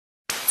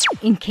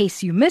in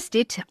case you missed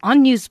it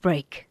on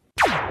Newsbreak.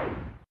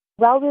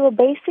 Well, we were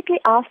basically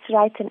asked to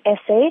write an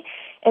essay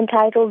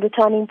entitled The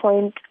Turning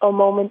Point or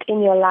Moment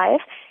in Your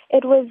Life.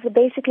 It was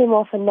basically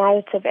more of a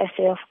narrative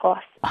essay, of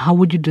course. How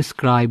would you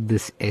describe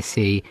this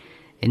essay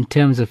in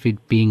terms of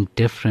it being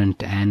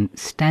different and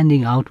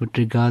standing out with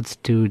regards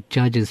to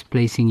judges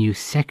placing you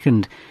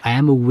second? I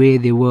am aware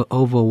there were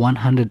over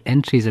 100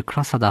 entries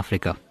across South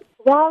Africa.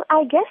 Well,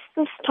 I guess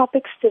this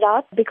topic stood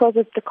out because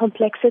of the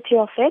complexity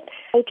of it.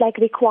 It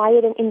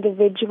required an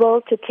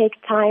individual to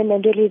take time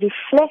and really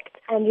reflect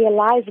and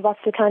realize what's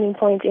the turning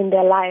point in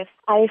their life.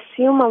 I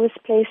assume I was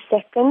placed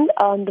second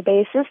on the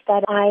basis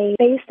that I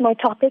based my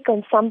topic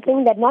on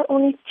something that not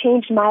only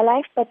changed my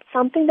life, but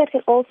something that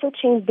can also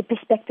change the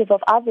perspective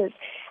of others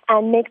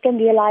and make them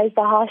realize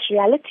the harsh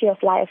reality of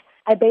life.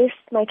 I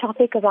based my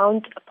topic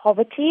around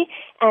poverty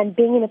and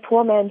being in a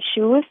poor man's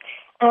shoes.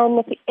 And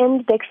at the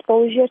end, the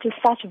exposure to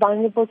such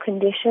vulnerable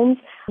conditions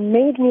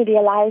made me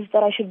realize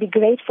that I should be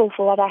grateful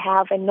for what I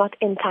have and not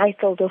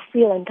entitled or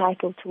feel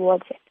entitled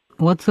towards it.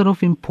 What sort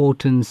of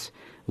importance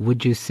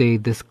would you say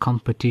this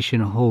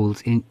competition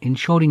holds in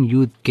ensuring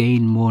youth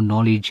gain more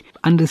knowledge,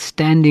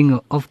 understanding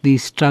of the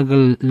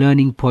struggle,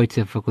 learning points,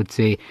 if I could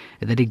say,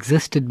 that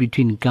existed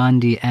between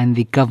Gandhi and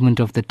the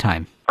government of the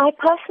time? I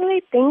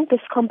personally think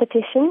this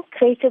competition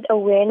created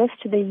awareness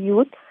to the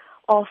youth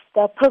of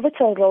the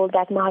pivotal role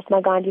that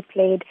Mahatma Gandhi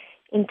played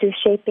into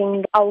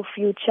shaping our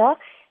future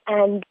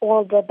and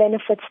all the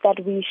benefits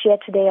that we share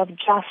today of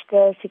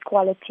justice,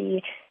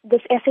 equality.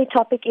 This essay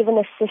topic even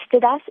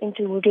assisted us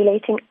into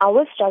relating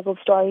our struggle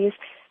stories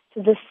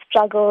to the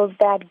struggles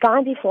that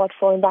Gandhi fought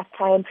for in that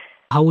time.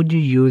 How would you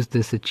use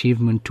this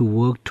achievement to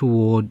work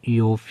toward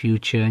your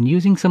future and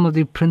using some of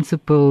the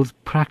principles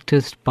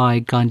practiced by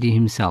Gandhi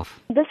himself?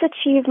 This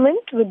achievement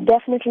would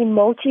definitely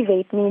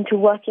motivate me into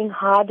working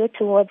harder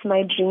towards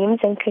my dreams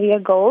and career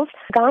goals.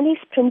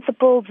 Gandhi's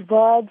principles,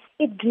 words,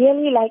 it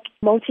really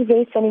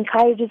motivates and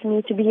encourages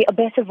me to be a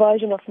better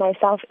version of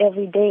myself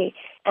every day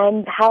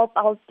and help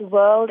out the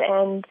world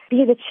and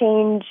be the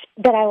change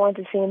that I want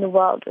to see in the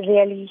world.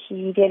 Really,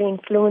 he really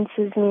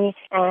influences me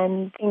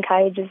and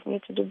encourages me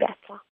to do better.